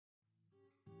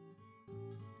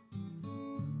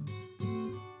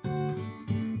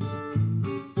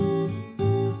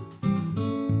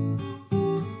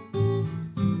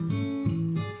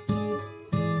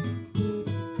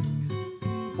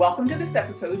Welcome to this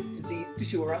episode of Disease Du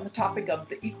Jour on the topic of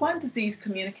the Equine Disease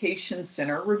Communication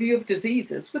Center Review of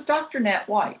Diseases with Dr. Nat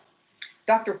White.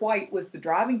 Dr. White was the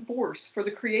driving force for the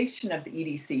creation of the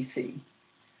EDCC.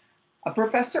 A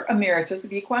professor emeritus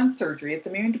of equine surgery at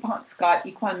the Marion DuPont Scott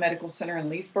Equine Medical Center in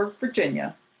Leesburg,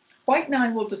 Virginia, White and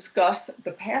I will discuss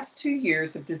the past 2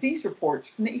 years of disease reports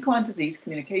from the Equine Disease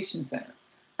Communication Center.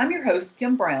 I'm your host,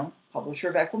 Kim Brown, publisher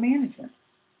of Equimanagement.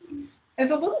 As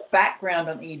a little background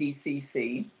on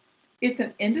EDCC, it's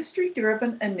an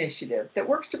industry-driven initiative that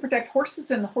works to protect horses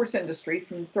and the horse industry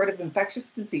from the threat of infectious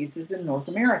diseases in North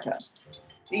America.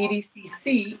 The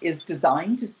EDCC is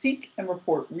designed to seek and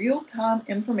report real-time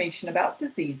information about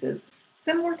diseases,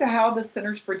 similar to how the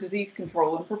Centers for Disease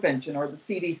Control and Prevention, or the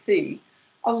CDC,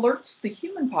 alerts the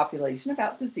human population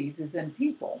about diseases in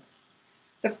people.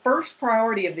 The first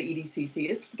priority of the EDCC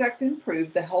is to protect and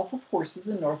improve the health of horses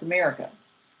in North America.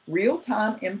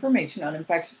 Real-time information on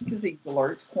infectious disease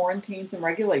alerts, quarantines, and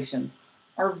regulations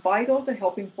are vital to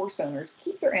helping horse owners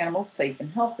keep their animals safe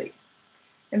and healthy.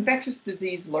 Infectious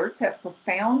disease alerts have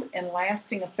profound and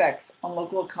lasting effects on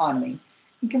local economy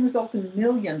and can result in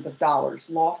millions of dollars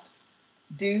lost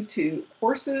due to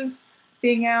horses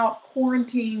being out,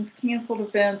 quarantines, canceled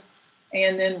events,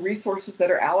 and then resources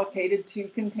that are allocated to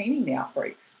containing the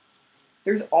outbreaks.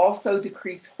 There's also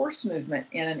decreased horse movement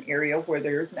in an area where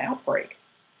there is an outbreak.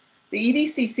 The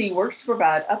EDCC works to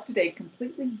provide up-to-date,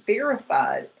 completely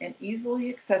verified, and easily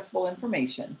accessible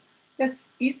information that's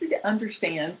easy to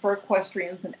understand for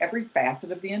equestrians in every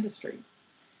facet of the industry.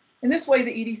 In this way,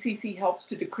 the EDCC helps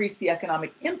to decrease the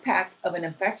economic impact of an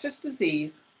infectious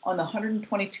disease on the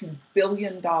 $122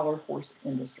 billion horse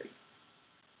industry.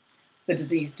 The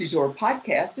Disease Du Jour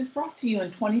podcast is brought to you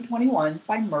in 2021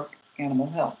 by Merck Animal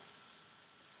Health.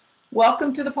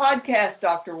 Welcome to the podcast,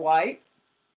 Dr. White.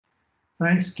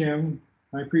 Thanks, Kim.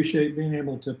 I appreciate being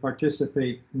able to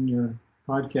participate in your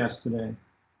podcast today.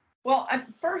 Well,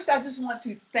 first, I just want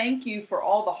to thank you for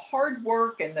all the hard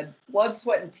work and the blood,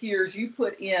 sweat, and tears you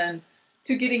put in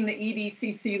to getting the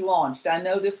EDCC launched. I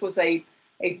know this was a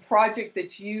project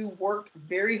that you worked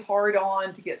very hard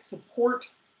on to get support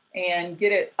and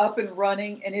get it up and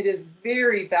running, and it is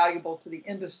very valuable to the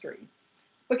industry.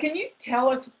 But can you tell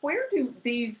us, where do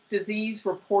these disease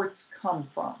reports come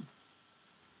from?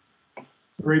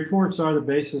 The reports are the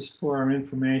basis for our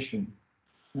information,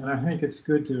 and I think it's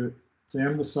good to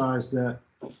emphasize that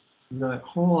the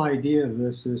whole idea of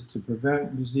this is to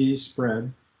prevent disease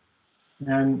spread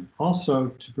and also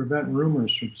to prevent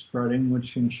rumors from spreading,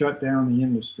 which can shut down the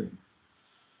industry.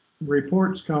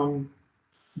 Reports come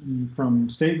from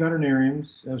state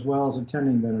veterinarians as well as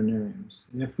attending veterinarians.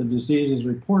 If the disease is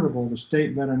reportable, the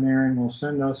state veterinarian will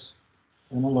send us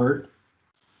an alert.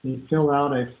 They fill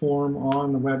out a form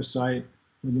on the website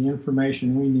with the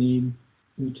information we need.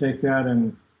 We take that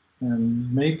and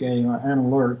make an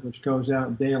alert, which goes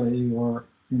out daily, or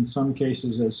in some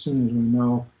cases as soon as we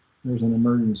know there's an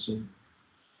emergency.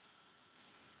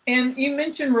 And you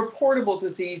mentioned reportable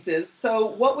diseases. So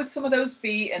what would some of those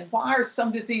be, and why are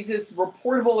some diseases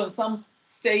reportable in some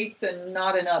states and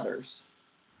not in others?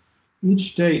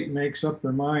 Each state makes up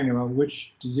their mind about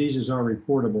which diseases are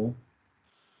reportable,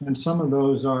 and some of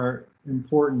those are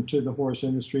important to the horse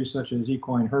industry, such as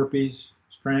equine herpes,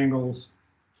 strangles,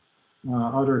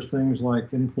 other things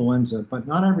like influenza, but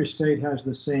not every state has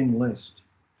the same list.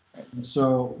 And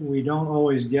so we don't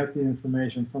always get the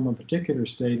information from a particular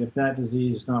state if that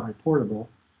disease is not reportable,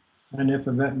 and if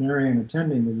a veterinarian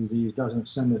attending the disease doesn't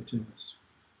send it to us.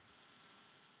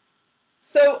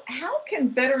 So how can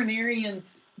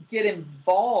veterinarians get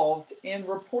involved in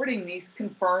reporting these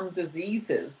confirmed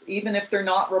diseases, even if they're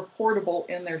not reportable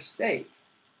in their state?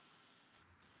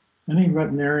 Any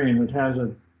veterinarian that has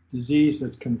a disease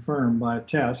that's confirmed by a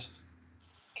test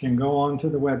can go onto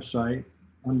the website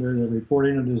under the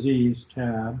Reporting of Disease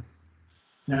tab,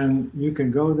 and you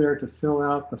can go there to fill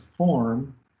out the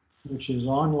form, which is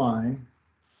online.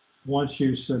 Once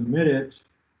you submit it,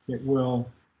 it will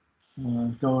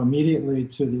go immediately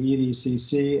to the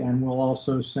EDCC, and we'll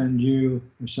also send the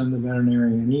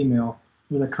veterinarian an email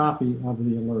with a copy of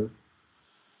the alert.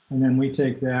 And then we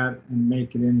take that and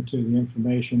make it into the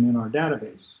information in our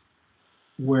database,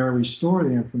 where we store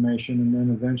the information, and then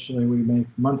eventually we make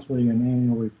monthly and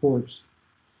annual reports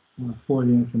for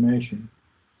the information.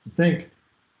 I think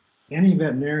any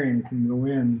veterinarian can go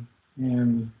in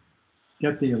and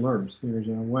get the alerts. There's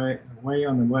a way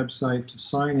on the website to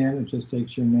sign in. It just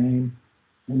takes your name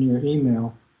and your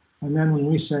email. And then when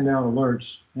we send out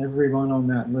alerts, everyone on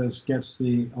that list gets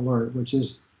the alert, which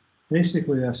is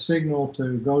basically a signal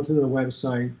to go to the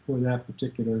website for that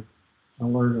particular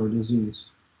alert or disease.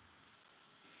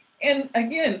 And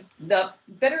again, the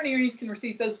veterinarians can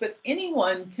receive those, but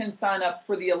anyone can sign up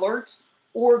for the alerts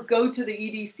or go to the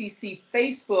EDCC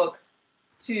Facebook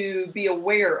to be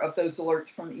aware of those alerts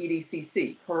from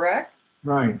EDCC, correct?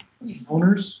 Right.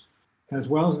 Owners, as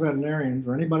well as veterinarians,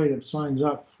 or anybody that signs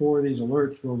up for these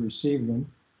alerts will receive them.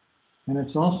 And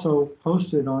it's also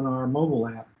posted on our mobile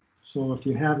app. So if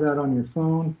you have that on your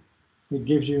phone, it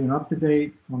gives you an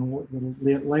up-to-date on what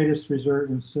the latest result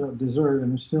and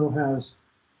it still has,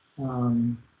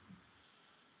 I'll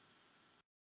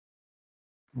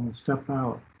step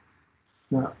out.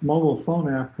 The mobile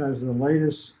phone app has the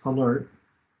latest alert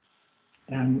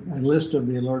and a list of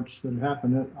the alerts that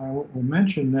happen. I will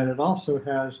mention that it also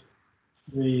has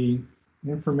the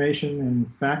information and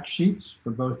fact sheets for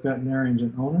both veterinarians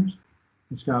and owners.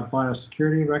 It's got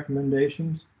biosecurity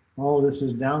recommendations. All of this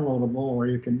is downloadable, or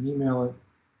you can email it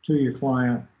to your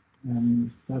client, and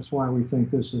that's why we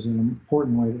think this is an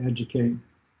important way to educate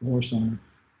the horse owner.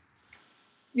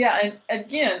 Yeah, and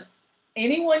again,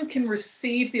 anyone can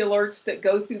receive the alerts that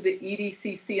go through the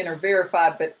EDCC and are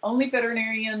verified, but only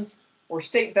veterinarians or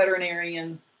state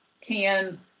veterinarians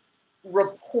can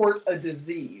report a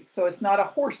disease. So it's not a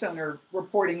horse owner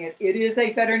reporting it. It is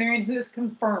a veterinarian who has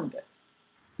confirmed it.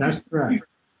 That's correct.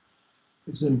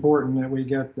 It's important that we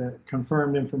get the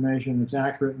confirmed information that's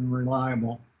accurate and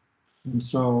reliable. And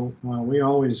so we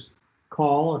always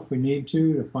call if we need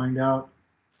to find out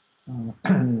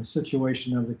the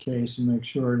situation of the case and make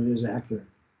sure it is accurate.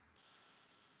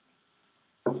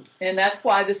 And that's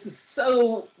why this is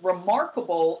so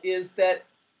remarkable, is that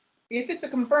if it's a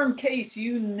confirmed case,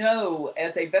 you know,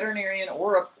 as a veterinarian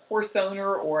or a horse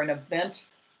owner or an event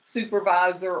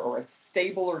supervisor or a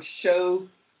stable or show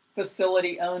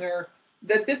facility owner,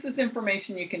 that this is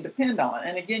information you can depend on.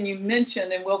 And again, you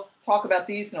mentioned, and we'll talk about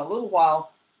these in a little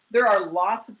while, there are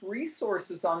lots of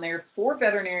resources on there for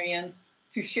veterinarians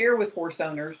to share with horse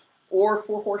owners or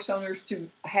for horse owners to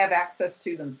have access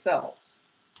to themselves.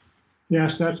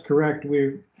 Yes, that's correct.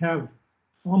 We have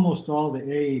almost all the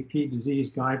AAP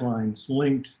disease guidelines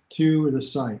linked to the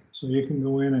site, so you can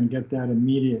go in and get that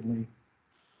immediately.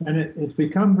 And it's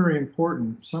become very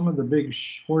important. Some of the big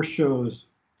horse shows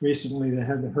recently that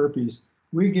had the herpes,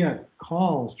 we get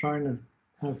calls trying to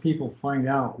have people find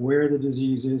out where the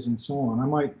disease is and so on. I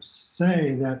might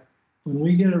say that when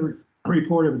we get a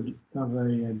report of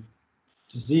a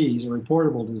disease, a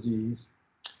reportable disease,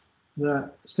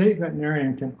 the state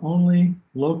veterinarian can only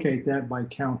locate that by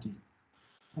county.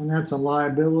 And that's a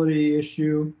liability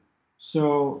issue.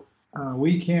 So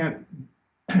we can't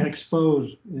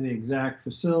expose the exact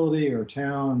facility or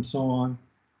town and so on,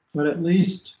 but at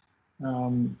least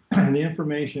the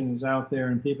information is out there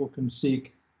and people can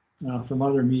seek from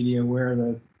other media where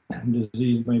the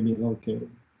disease may be located.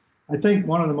 I think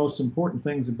one of the most important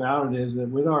things about it is that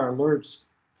with our alerts,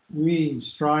 we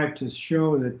strive to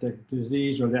show that the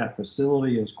disease or that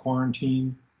facility is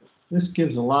quarantined. This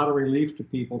gives a lot of relief to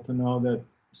people to know that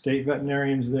state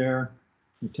veterinarians there,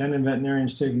 attendant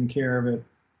veterinarians taking care of it,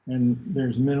 and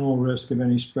there's minimal risk of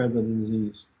any spread of the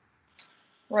disease.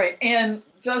 Right, and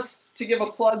just to give a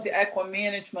plug to Equine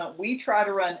Management, we try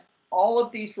to run all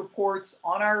of these reports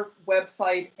on our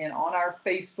website and on our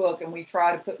Facebook, and we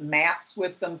try to put maps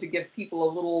with them to give people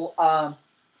a little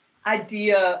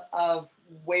idea of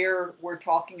where we're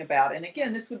talking about. And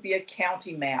again, this would be a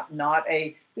county map, not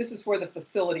this is where the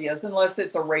facility is, unless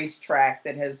it's a racetrack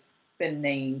that has been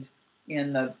named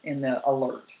in the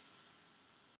alert.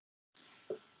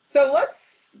 So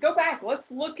let's go back.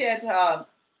 Let's look at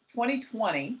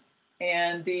 2020,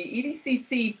 and the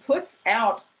EDCC puts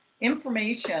out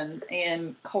information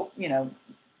and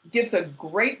gives a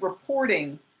great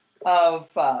reporting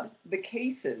of the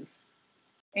cases.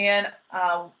 And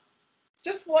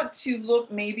just want to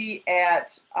look maybe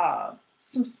at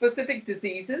some specific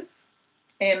diseases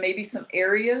and maybe some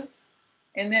areas,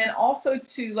 and then also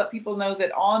to let people know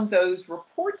that on those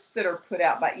reports that are put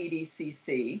out by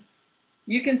EDCC,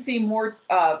 you can see more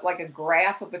like a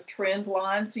graph of a trend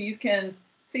line. So you can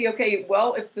see, okay,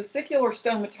 well, if vesicular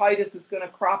stomatitis is going to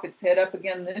crop its head up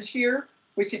again this year,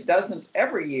 which it doesn't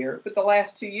every year, but the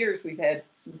last 2 years we've had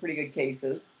some pretty good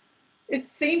cases. It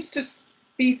seems to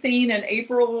be seen in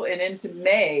April and into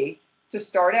May to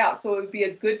start out. So it would be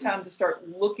a good time to start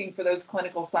looking for those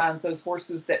clinical signs, those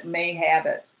horses that may have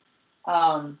it.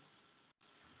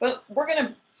 But we're going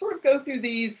to sort of go through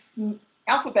these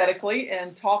alphabetically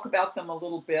and talk about them a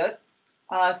little bit.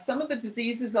 Some of the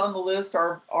diseases on the list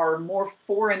are more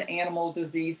foreign animal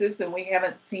diseases, and we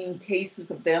haven't seen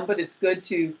cases of them, but it's good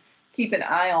to keep an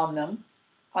eye on them.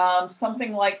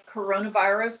 Something like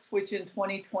coronavirus, which in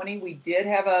 2020 we did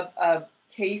have a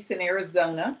case in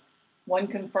Arizona, one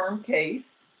confirmed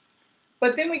case.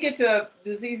 But then we get to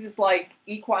diseases like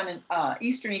Eastern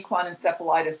equine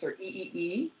encephalitis, or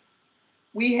EEE.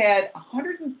 We had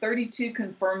 132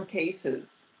 confirmed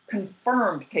cases.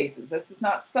 This is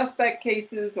not suspect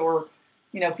cases or,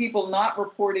 people not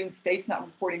reporting, states not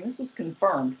reporting. This was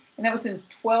confirmed, and that was in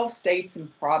 12 states and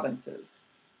provinces.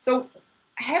 So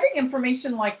having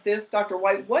information like this, Dr.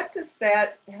 White, what does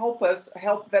that help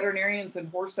veterinarians and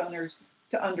horse owners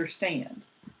to understand?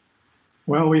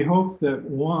 Well, we hope that,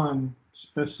 one,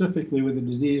 specifically with a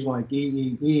disease like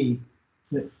EEE,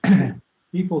 that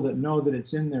people that know that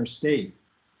it's in their state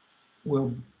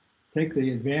will take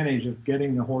the advantage of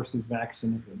getting the horses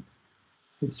vaccinated.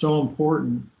 It's so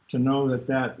important to know that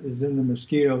that is in the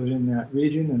mosquitoes in that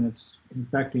region and it's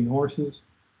infecting horses,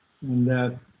 and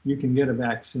that you can get a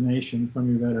vaccination from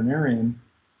your veterinarian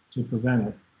to prevent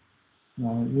it.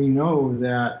 We know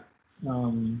that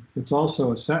it's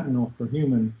also a sentinel for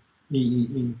human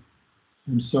EEE.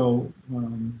 And so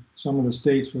some of the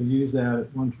states will use that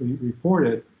once we report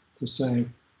it to say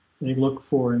they look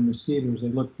for in mosquitoes, they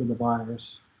look for the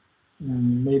virus,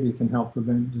 and maybe it can help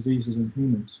prevent diseases in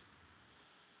humans.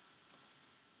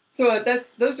 So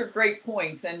those are great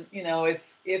points. And,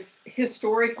 if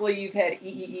historically you've had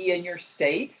EEE in your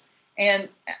state, and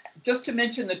just to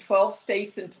mention the 12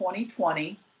 states in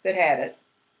 2020 that had it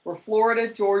were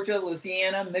Florida, Georgia,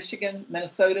 Louisiana, Michigan,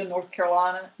 Minnesota, North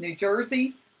Carolina, New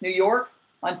Jersey, New York,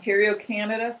 Ontario,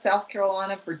 Canada, South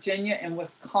Carolina, Virginia, and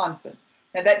Wisconsin.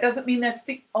 Now, that doesn't mean that's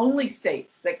the only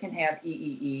states that can have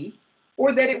EEE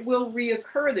or that it will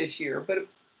reoccur this year. But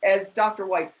as Dr.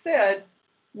 White said,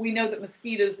 we know that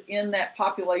mosquitoes in that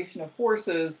population of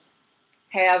horses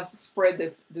have spread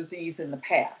this disease in the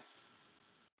past.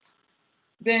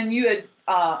 Then you had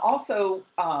also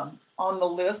on the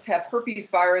list have herpes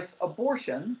virus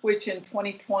abortion, which in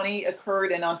 2020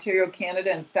 occurred in Ontario,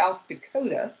 Canada, and South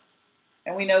Dakota.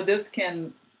 And we know this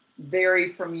can vary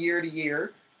from year to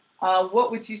year.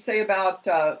 What would you say about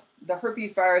the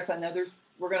herpes virus? I know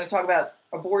we're going to talk about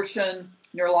abortion,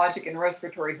 neurologic, and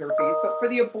respiratory herpes, but for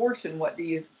the abortion, what do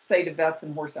you say to vets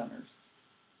and horse owners?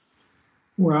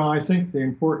 Well, I think the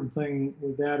important thing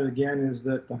with that, again, is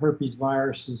that the herpes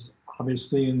virus is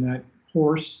obviously in that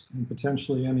horse and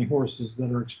potentially any horses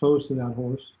that are exposed to that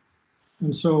horse.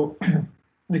 And so,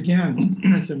 again,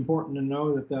 it's important to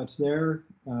know that that's there.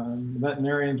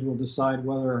 Veterinarians will decide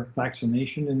whether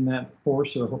vaccination in that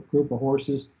horse or group of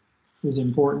horses is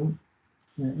important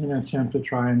in an attempt to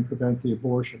try and prevent the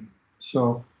abortion.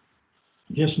 So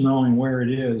just knowing where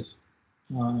it is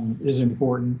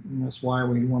important, and that's why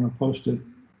we want to post it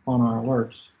on our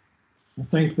alerts. I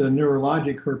think the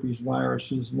neurologic herpes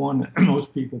virus is one that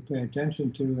most people pay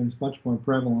attention to, and it's much more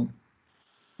prevalent.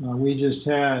 We just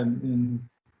had in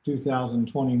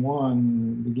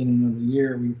 2021, beginning of the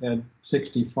year, we've had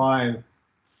 65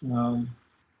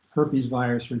 herpes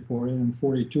virus reported, and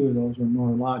 42 of those were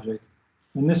neurologic.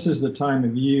 And this is the time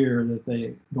of year that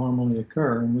they normally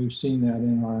occur, and we've seen that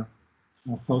in our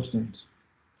postings.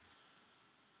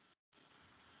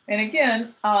 And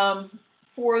again,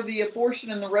 for the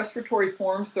abortion and the respiratory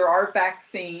forms, there are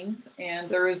vaccines, and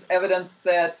there is evidence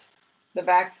that the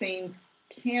vaccines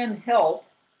can help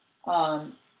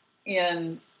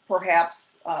in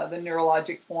perhaps the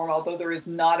neurologic form, although there is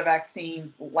not a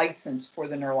vaccine licensed for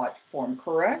the neurologic form,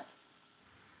 correct?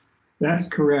 That's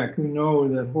correct. We know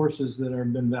that horses that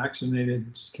have been vaccinated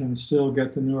can still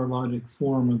get the neurologic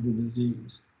form of the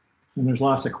disease. And there's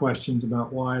lots of questions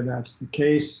about why that's the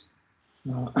case.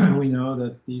 We know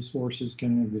that these horses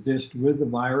can exist with the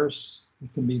virus.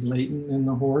 It can be latent in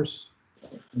the horse.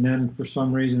 And then for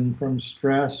some reason, from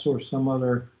stress or some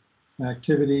other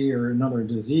activity or another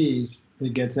disease,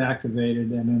 it gets activated.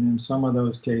 And then in some of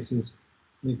those cases,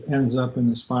 it ends up in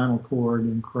the spinal cord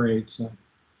and creates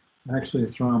actually a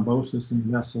thrombosis in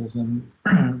vessels and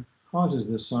causes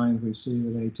the signs we see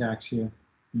with ataxia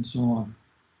and so on.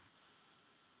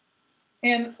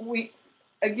 And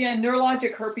again,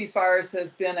 neurologic herpes virus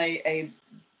has been a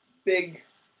big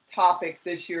topic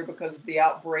this year because of the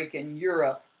outbreak in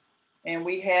Europe. And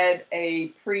we had a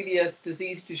previous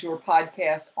Disease Du Jour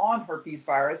podcast on herpes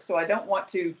virus, so I don't want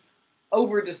to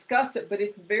over discuss it, but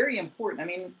it's very important. I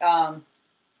mean,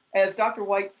 as Dr.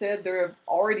 White said, there have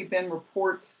already been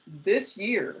reports this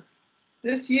year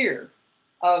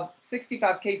of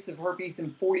 65 cases of herpes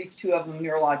and 42 of them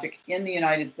neurologic in the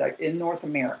in North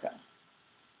America.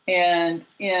 And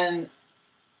in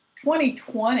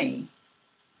 2020,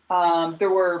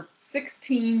 there were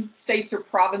 16 states or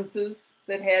provinces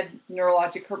that had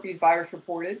neurologic herpes virus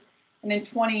reported. And in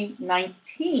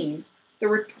 2019, there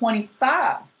were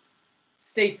 25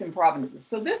 states and provinces.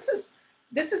 So this is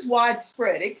this is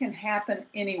widespread. It can happen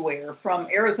anywhere from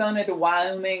Arizona to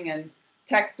Wyoming and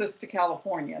Texas to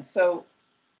California. So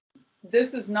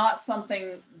this is not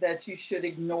something that you should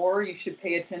ignore. You should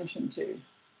pay attention to.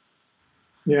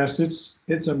 Yes,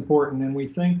 it's important, and we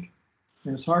think,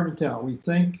 and it's hard to tell, we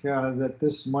think that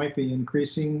this might be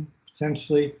increasing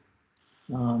potentially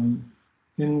in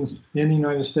the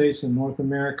United States and North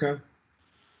America.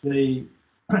 There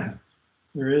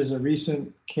is a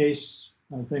recent case,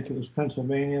 I think it was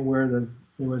Pennsylvania, where there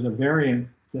was a variant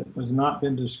that has not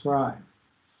been described.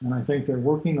 And I think they're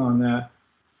working on that.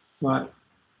 But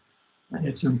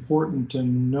it's important to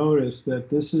notice that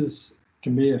this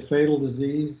can be a fatal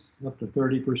disease, up to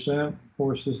 30%.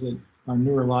 Horses that are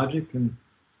neurologic can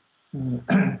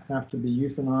have to be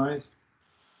euthanized.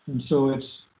 And so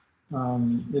it's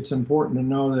important to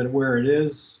know that where it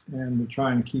is and to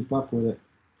try and keep up with it.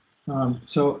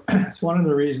 So it's one of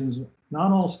the reasons,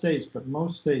 not all states, but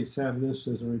most states have this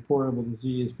as a reportable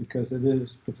disease because it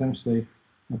is potentially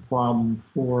a problem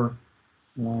for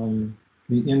the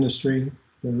industry.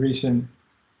 The recent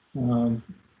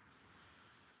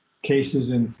cases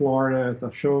in Florida at the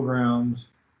showgrounds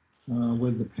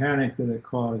with the panic that it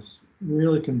caused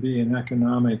really can be an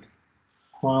economic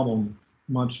problem,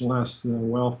 much less the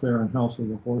welfare and health of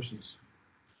the horses.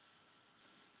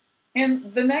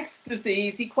 And the next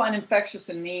disease, equine infectious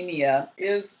anemia,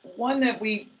 is one that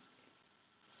we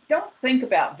don't think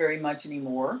about very much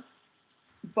anymore,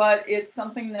 but it's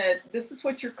something that, this is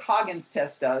what your Coggins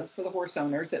test does for the horse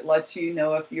owners. It lets you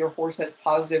know if your horse has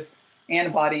positive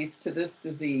antibodies to this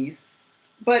disease.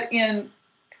 But in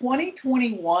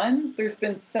 2021, there's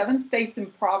been 7 states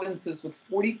and provinces with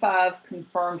 45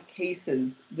 confirmed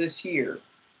cases this year.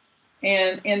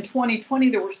 And in 2020,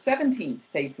 there were 17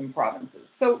 states and provinces.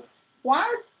 So why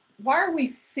are we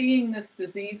seeing this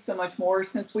disease so much more,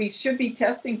 since we should be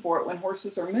testing for it when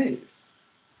horses are moved?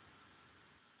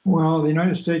 Well, the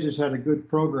United States has had a good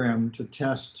program to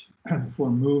test for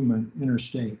movement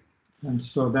interstate. And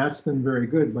so that's been very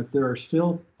good, but there are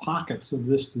still pockets of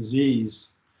this disease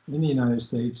in the United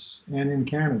States and in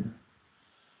Canada.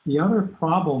 The other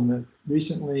problem that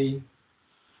we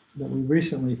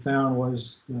recently found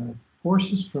was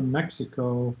horses from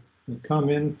Mexico that come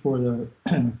in for the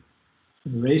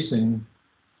racing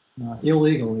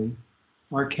illegally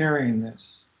are carrying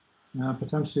this.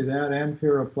 Potentially that and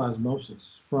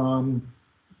pyroplasmosis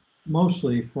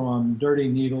mostly from dirty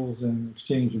needles and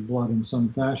exchange of blood in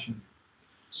some fashion.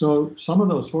 So some of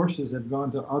those horses have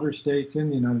gone to other states in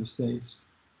the United States.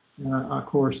 Of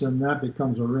course, then that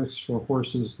becomes a risk for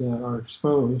horses that are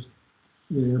exposed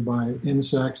either by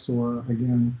insects or,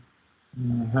 again,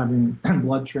 having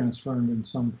blood transferred in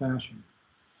some fashion.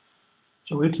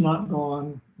 So it's not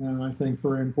gone, and I think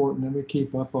very important that we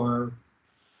keep up our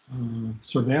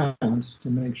surveillance to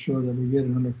make sure that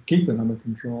we keep it under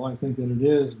control. I think that it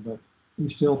is, but we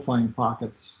still find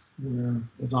pockets where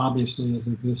it obviously has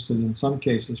existed in some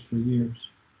cases for years.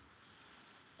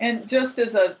 And just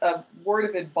as a word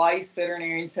of advice,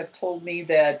 veterinarians have told me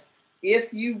that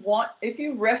if you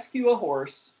rescue a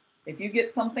horse, if you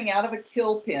get something out of a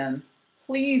kill pen,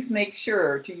 please make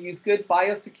sure to use good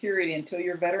biosecurity until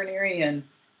your veterinarian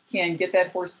can get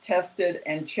that horse tested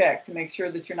and checked to make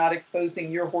sure that you're not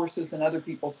exposing your horses and other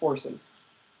people's horses.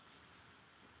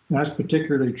 That's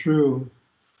particularly true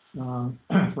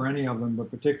for any of them,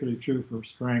 but particularly true for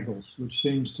strangles, which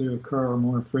seems to occur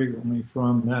more frequently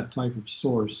from that type of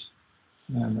source,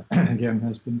 and again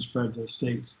has been spread to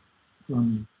states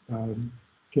from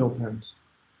kill pens.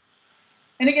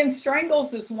 And again,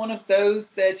 strangles is one of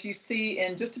those that you see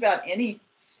in just about any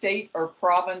state or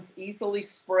province, easily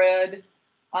spread.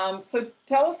 So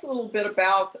tell us a little bit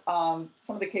about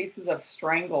some of the cases of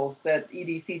strangles that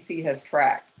EDCC has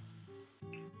tracked.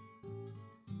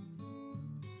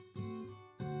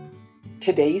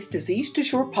 Today's Disease Du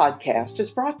Jour podcast is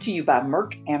brought to you by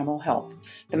Merck Animal Health,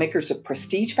 the makers of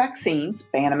prestige vaccines,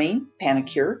 Banamine,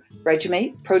 Panacur,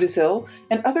 Regimate, Protozil,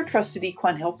 and other trusted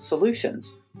equine health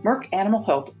solutions. Merck Animal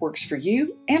Health works for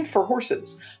you and for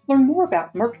horses. Learn more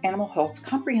about Merck Animal Health's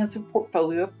comprehensive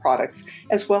portfolio of products,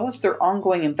 as well as their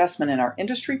ongoing investment in our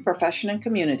industry, profession, and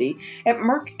community at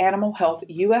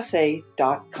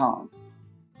merckanimalhealthusa.com.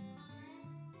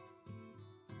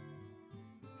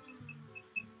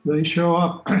 They show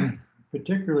up,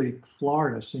 particularly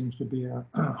Florida seems to be a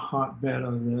hotbed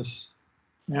of this.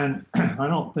 And I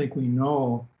don't think we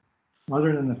know,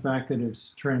 other than the fact that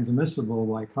it's transmissible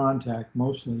by contact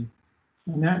mostly,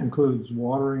 and that includes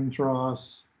watering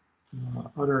troughs,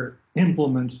 other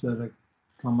implements that have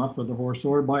come up with the horse,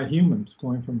 or by humans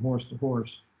going from horse to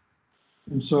horse.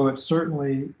 And so it's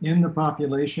certainly in the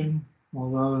population.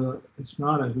 although it's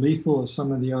not as lethal as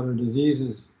some of the other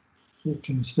diseases, it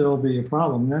can still be a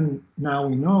problem. Then now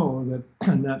we know that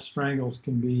that strangles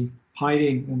can be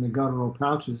hiding in the guttural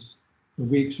pouches for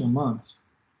weeks or months.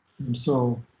 And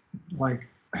so, like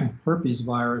herpes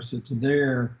virus, it's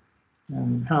there,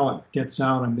 and how it gets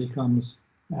out and becomes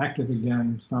active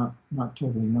again is not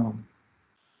totally known.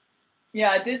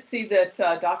 Yeah, I did see that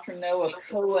Dr. Noah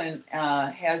Cohen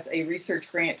has a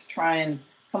research grant to try and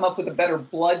come up with a better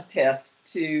blood test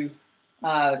to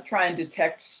try and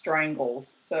detect strangles.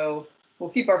 So we'll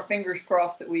keep our fingers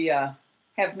crossed that we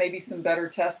have maybe some better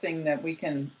testing that we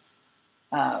can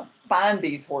find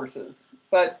these horses.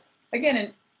 But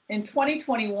again, in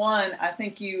 2021, I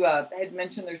think you had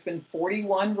mentioned there's been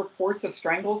 41 reports of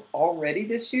strangles already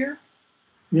this year.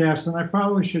 Yes, and I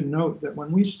probably should note that when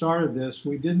we started this,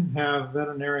 we didn't have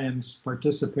veterinarians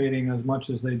participating as much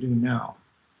as they do now.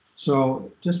 So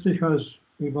just because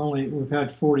we've had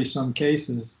 40 some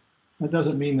cases, that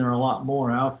doesn't mean there are a lot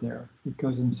more out there,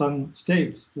 because in some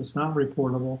states it's not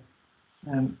reportable.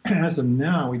 And as of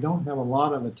now, we don't have a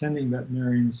lot of attending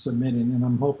veterinarians submitting, and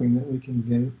I'm hoping that we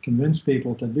can convince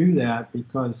people to do that,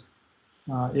 because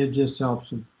it just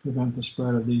helps to prevent the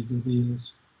spread of these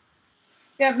diseases.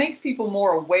 Yeah, it makes people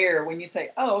more aware when you say,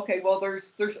 oh, okay, well,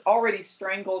 there's already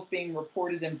strangles being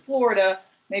reported in Florida.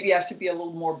 Maybe I should be a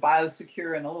little more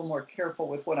biosecure and a little more careful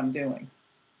with what I'm doing.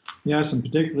 Yes, and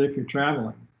particularly if you're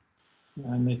traveling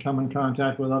and they come in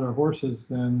contact with other horses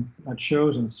and at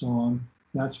shows and so on,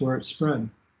 that's where it's spread.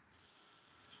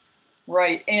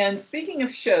 Right. And speaking of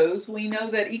shows, we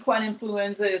know that equine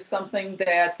influenza is something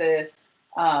that the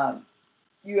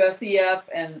USEF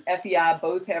and FEI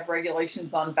both have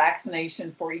regulations on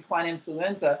vaccination for equine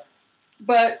influenza,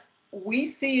 but we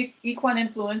see equine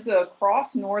influenza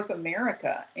across North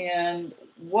America. And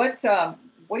what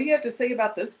do you have to say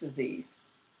about this disease?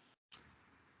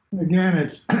 Again,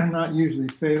 it's not usually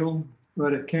fatal,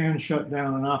 but it can shut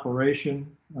down an operation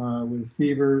with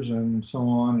fevers and so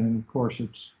on. And of course,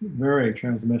 it's very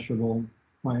transmissible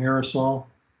by aerosol.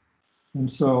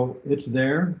 And so it's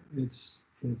there. It's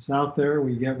out there.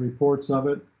 We get reports of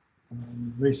it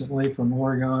recently from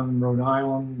Oregon, Rhode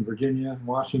Island, Virginia,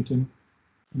 Washington.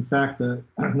 In fact, the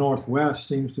Northwest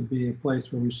seems to be a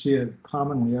place where we see it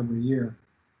commonly every year.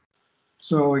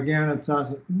 So again, it's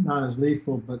not as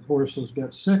lethal, but horses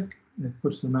get sick. It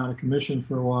puts them out of commission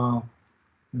for a while.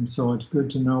 And so it's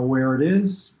good to know where it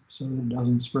is so that it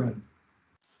doesn't spread.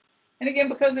 And again,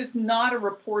 because it's not a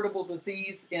reportable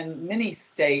disease in many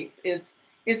states, it's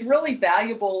really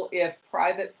valuable if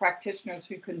private practitioners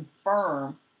who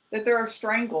confirm that there are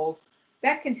strangles,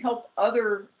 that can help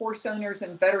other horse owners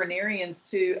and veterinarians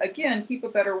to, again, keep a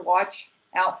better watch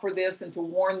out for this and to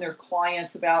warn their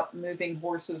clients about moving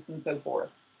horses and so forth.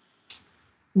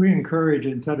 We encourage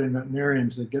attending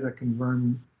veterinarians that get a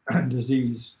confirmed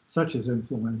disease, such as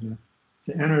influenza,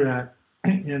 to enter that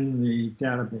in the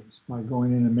database by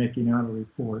going in and making out a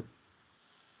report.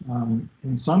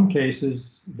 In some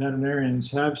cases, veterinarians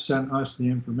have sent us the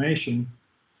information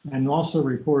and also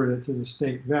reported it to the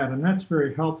state vet. And that's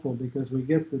very helpful because we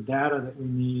get the data that we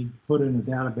need put in a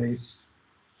database,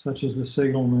 such as the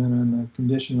signalman and the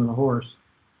condition of the horse.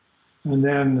 And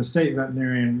then the state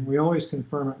veterinarian, we always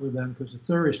confirm it with them because it's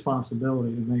their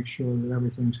responsibility to make sure that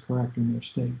everything's correct in their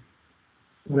state.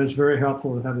 But it's very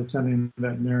helpful to have the attending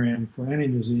veterinarian for any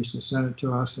disease to send it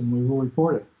to us, and we will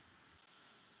report it.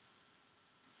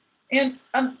 And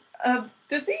a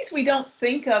disease we don't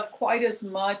think of quite as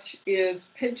much is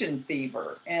pigeon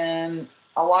fever. And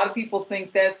a lot of people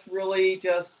think that's really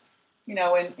just,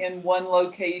 in one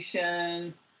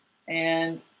location.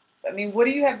 And I mean, what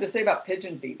do you have to say about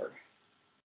pigeon fever?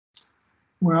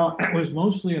 Well, it was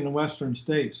mostly in the western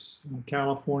states.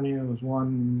 California was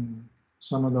one,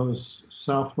 some of those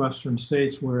southwestern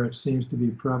states where it seems to be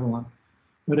prevalent.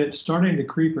 But it's starting to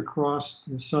creep across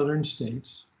the southern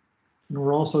states. And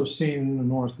we're also seeing in the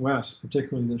Northwest,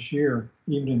 particularly this year,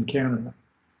 even in Canada.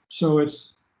 So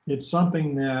it's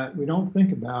something that we don't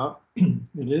think about. It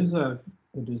is a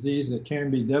disease that can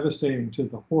be devastating to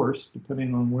the horse,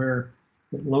 depending on where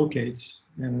it locates.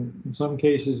 And in some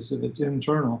cases, if it's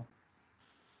internal,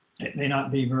 it may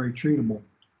not be very treatable.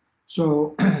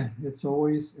 So it's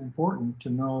always important to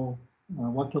know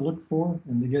what to look for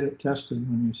and to get it tested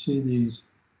when you see these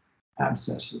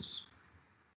abscesses.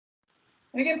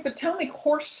 And again, Potomac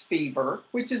horse fever,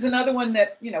 which is another one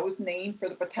that, was named for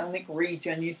the Potomac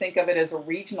region. You think of it as a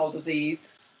regional disease.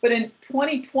 But in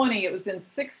 2020, it was in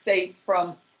 6 states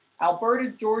from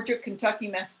Alberta, Georgia, Kentucky,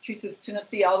 Massachusetts,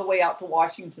 Tennessee, all the way out to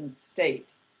Washington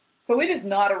State. So it is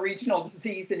not a regional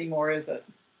disease anymore, is it?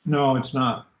 No, it's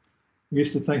not. We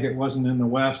used to think it wasn't in the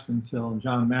West until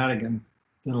John Madigan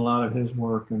did a lot of his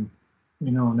work, and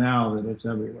we know now that it's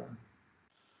everywhere.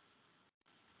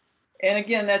 And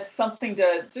again, that's something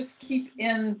to just keep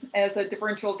in as a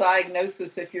differential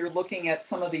diagnosis if you're looking at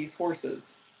some of these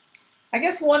horses. I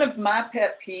guess one of my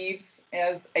pet peeves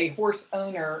as a horse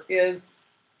owner is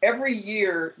every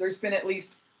year there's been at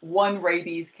least one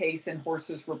rabies case in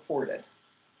horses reported.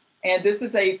 And this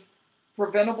is a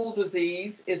preventable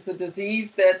disease. It's a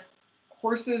disease that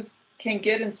horses can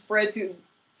get and spread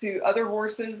to other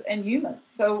horses and humans.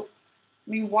 So,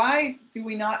 I mean, why do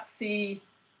we not see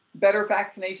better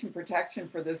vaccination protection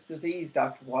for this disease,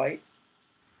 Dr. White?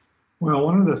 Well,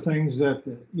 one of the things that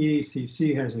the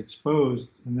EDCC has exposed,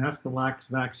 and that's the lack of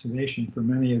vaccination for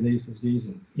many of these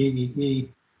diseases. EEE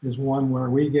is one where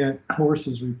we get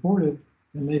horses reported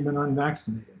and they've been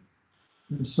unvaccinated.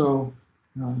 And so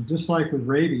just like with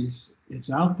rabies,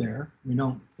 it's out there. We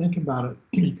don't think about it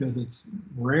because it's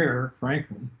rare,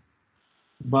 frankly,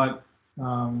 but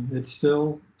it's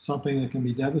still something that can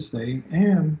be devastating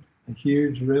and a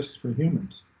huge risk for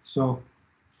humans. So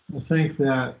I think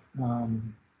that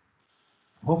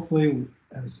hopefully,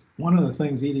 as one of the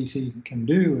things EDC can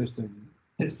do is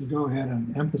to go ahead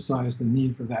and emphasize the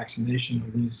need for vaccination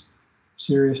of these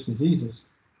serious diseases.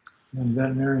 And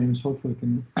veterinarians hopefully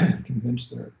can convince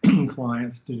their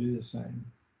clients to do the same.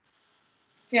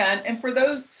 Yeah, and for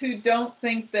those who don't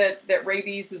think that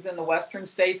rabies is in the western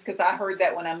states, because I heard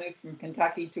that when I moved from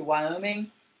Kentucky to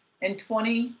Wyoming, in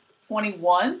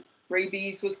 2021,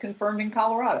 rabies was confirmed in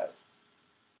Colorado.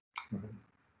 Right.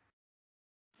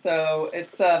 So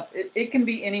it's it can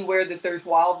be anywhere that there's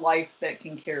wildlife that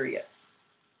can carry it.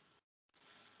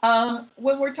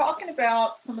 When we're talking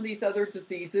about some of these other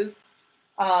diseases,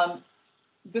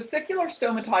 vesicular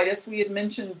stomatitis, we had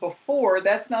mentioned before,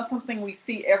 that's not something we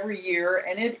see every year,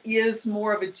 and it is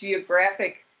more of a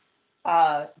geographic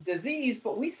disease,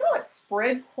 but we saw it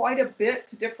spread quite a bit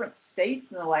to different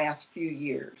states in the last few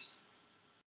years.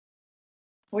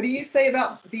 What do you say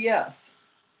about VS?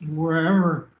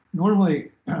 Wherever,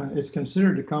 normally it's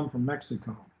considered to come from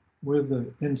Mexico with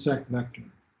the insect vector.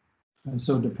 And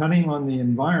so depending on the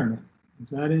environment, if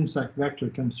that insect vector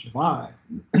can survive,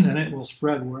 then it will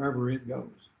spread wherever it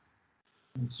goes.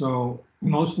 And so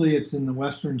mostly it's in the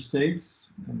western states,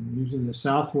 and usually the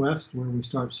southwest, where we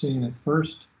start seeing it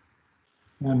first.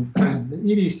 And the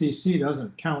EDCC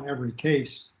doesn't count every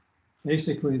case.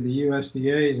 Basically, the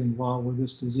USDA is involved with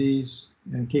this disease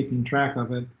and keeping track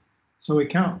of it. So we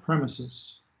count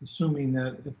premises, assuming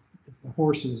that if the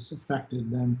horse is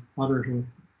affected, then others will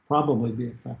probably be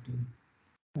affected.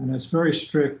 And it's very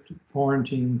strict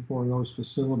quarantine for those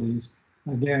facilities,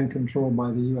 again, controlled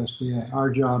by the USDA. Our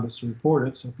job is to report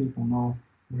it so people know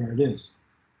where it is.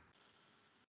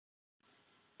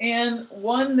 And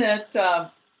one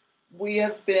that we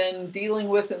have been dealing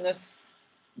with in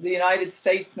the United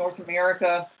States, North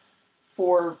America,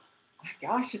 for,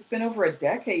 gosh, it's been over a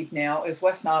decade now, is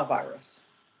West Nile virus.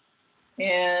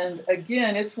 And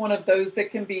again, it's one of those that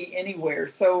can be anywhere.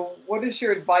 So what is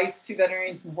your advice to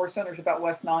veterinarians and horse owners about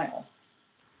West Nile?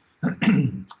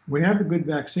 We have a good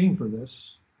vaccine for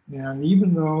this. And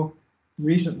even though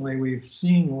recently we've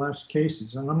seen less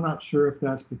cases, and I'm not sure if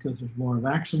that's because there's more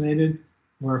vaccinated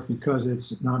or if because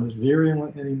it's not as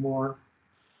virulent anymore,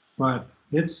 but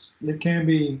it can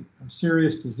be a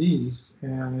serious disease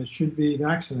and it should be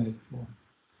vaccinated for.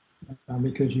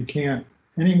 Because you can't,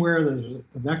 anywhere there's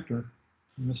a vector,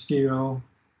 a mosquito,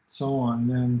 so on,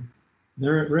 then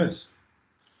they're at risk.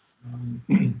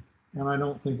 And I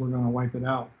don't think we're going to wipe it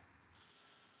out.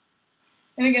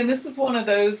 And again, this is one of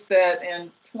those that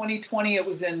in 2020, it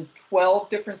was in 12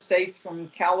 different states from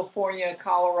California,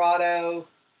 Colorado,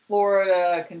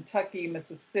 Florida, Kentucky,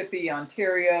 Mississippi,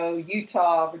 Ontario,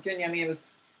 Utah, Virginia. I mean,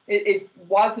 it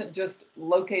wasn't just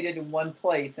located in one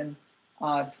place. And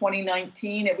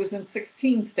 2019, it was in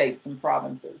 16 states and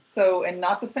provinces. So, and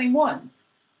not the same ones.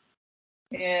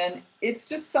 And it's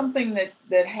just something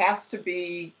that has to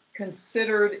be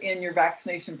considered in your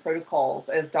vaccination protocols,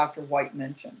 as Dr. White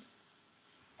mentioned.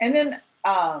 And then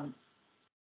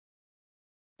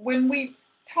when we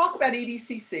talk about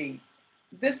EDCC,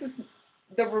 this is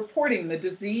the reporting, the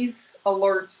disease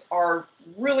alerts are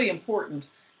really important.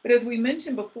 But as we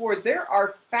mentioned before, there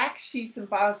are fact sheets and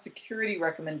biosecurity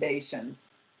recommendations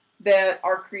that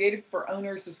are created for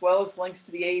owners, as well as links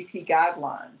to the AAP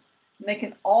guidelines. And they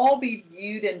can all be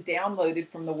viewed and downloaded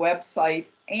from the website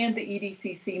and the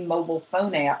EDCC mobile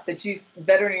phone app that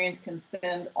veterinarians can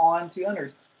send on to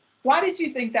owners. Why did you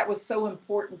think that was so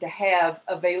important to have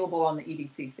available on the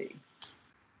EDCC?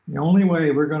 The only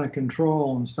way we're going to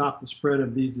control and stop the spread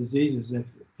of these diseases is if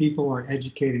people are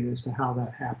educated as to how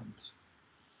that happens.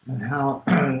 and how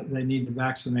they need to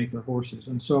vaccinate their horses.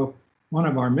 And so one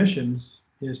of our missions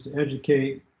is to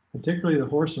educate, particularly the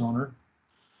horse owner,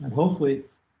 and hopefully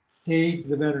aid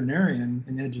the veterinarian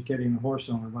in educating the horse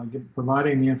owner by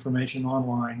providing the information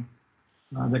online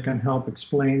that can help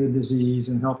explain the disease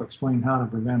and help explain how to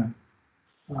prevent it.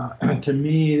 To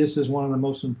me, this is one of the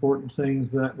most important things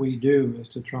that we do, is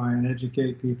to try and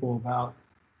educate people about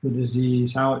the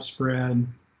disease, how it's spread,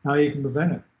 how you can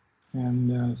prevent it.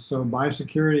 And so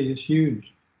biosecurity is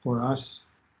huge for us,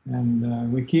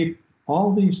 and we keep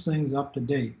all these things up to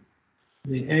date.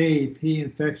 The AAP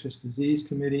Infectious Disease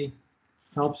Committee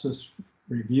helps us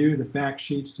review the fact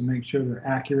sheets to make sure they're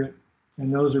accurate,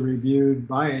 and those are reviewed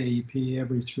by AAP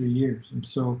every 3 years, and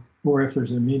so, or if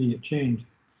there's immediate change.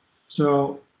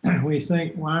 So we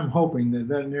think, well, I'm hoping that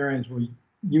veterinarians will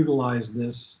utilize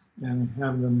this and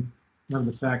have the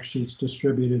fact sheets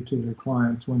distributed to their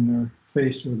clients when they're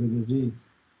faced with a disease.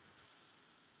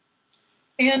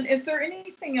 And is there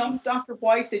anything else, Dr.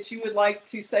 White, that you would like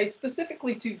to say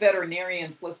specifically to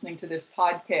veterinarians listening to this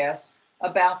podcast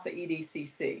about the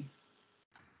EDCC?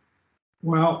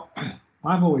 Well,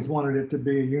 I've always wanted it to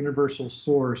be a universal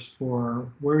source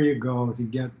for where you go to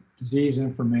get disease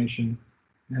information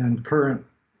and current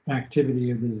activity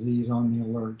of the disease on the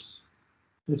alerts.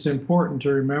 It's important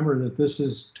to remember that this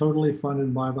is totally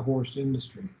funded by the horse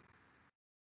industry.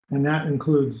 And that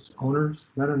includes owners,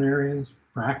 veterinarians,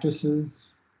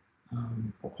 practices,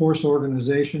 horse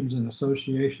organizations and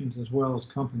associations, as well as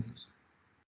companies.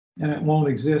 And it won't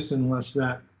exist unless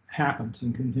that happens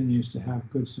and continues to have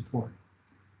good support.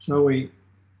 So we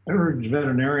urge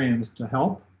veterinarians to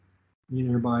help,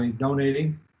 either by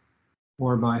donating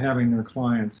or by having their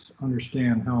clients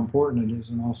understand how important it is,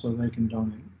 and also they can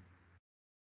donate.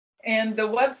 And the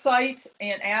website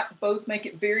and app both make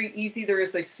it very easy. There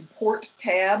is a support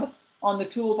tab on the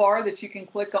toolbar that you can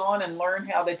click on and learn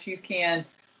how that you can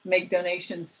make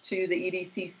donations to the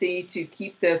EDCC to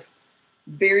keep this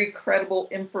very credible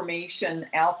information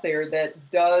out there that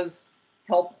does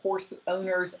help horse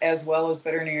owners as well as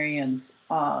veterinarians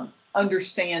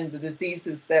understand the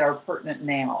diseases that are pertinent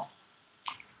now.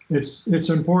 It's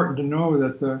important to know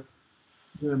that the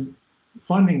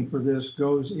funding for this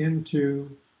goes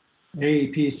into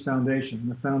AAP's foundation,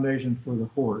 the Foundation for the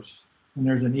Horse, and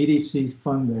there's an EDC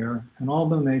fund there, and all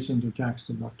donations are tax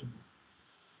deductible.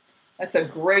 That's a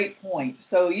great point.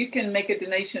 So you can make a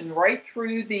donation right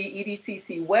through the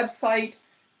EDCC website.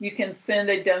 You can send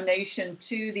a donation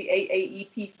to the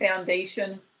AAEP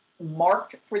Foundation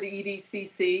marked for the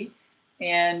EDCC.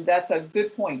 And that's a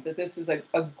good point, that this is a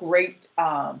great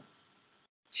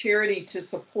charity to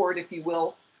support, if you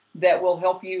will, that will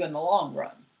help you in the long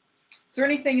run. Is there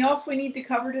anything else we need to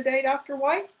cover today, Dr.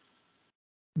 White?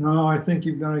 No, I think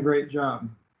you've done a great job.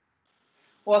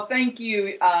 Well, thank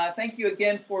you. Thank you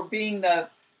again for being the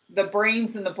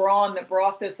brains and the brawn that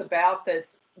brought this about,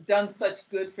 that's done such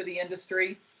good for the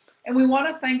industry. And we want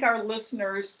to thank our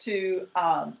listeners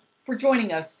for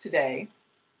joining us today.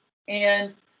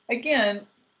 And again,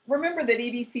 remember that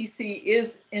EDCC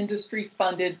is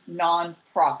industry-funded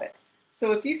nonprofit.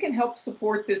 So if you can help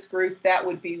support this group, that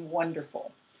would be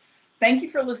wonderful. Thank you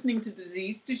for listening to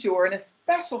Disease Du Jour, and a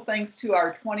special thanks to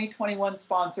our 2021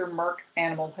 sponsor, Merck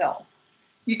Animal Health.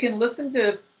 You can listen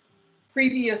to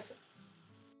previous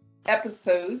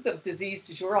episodes of Disease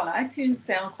Du Jour on iTunes,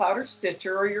 SoundCloud, or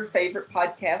Stitcher, or your favorite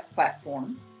podcast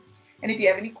platform. And if you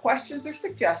have any questions or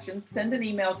suggestions, send an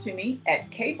email to me at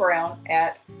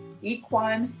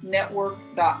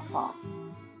kbrown@equinenetwork.com.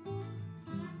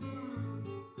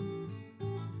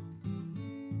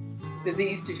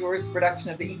 Disease Du Jour is a production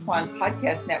of the Equine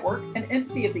Podcast Network, an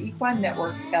entity of the Equine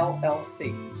Network,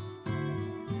 LLC.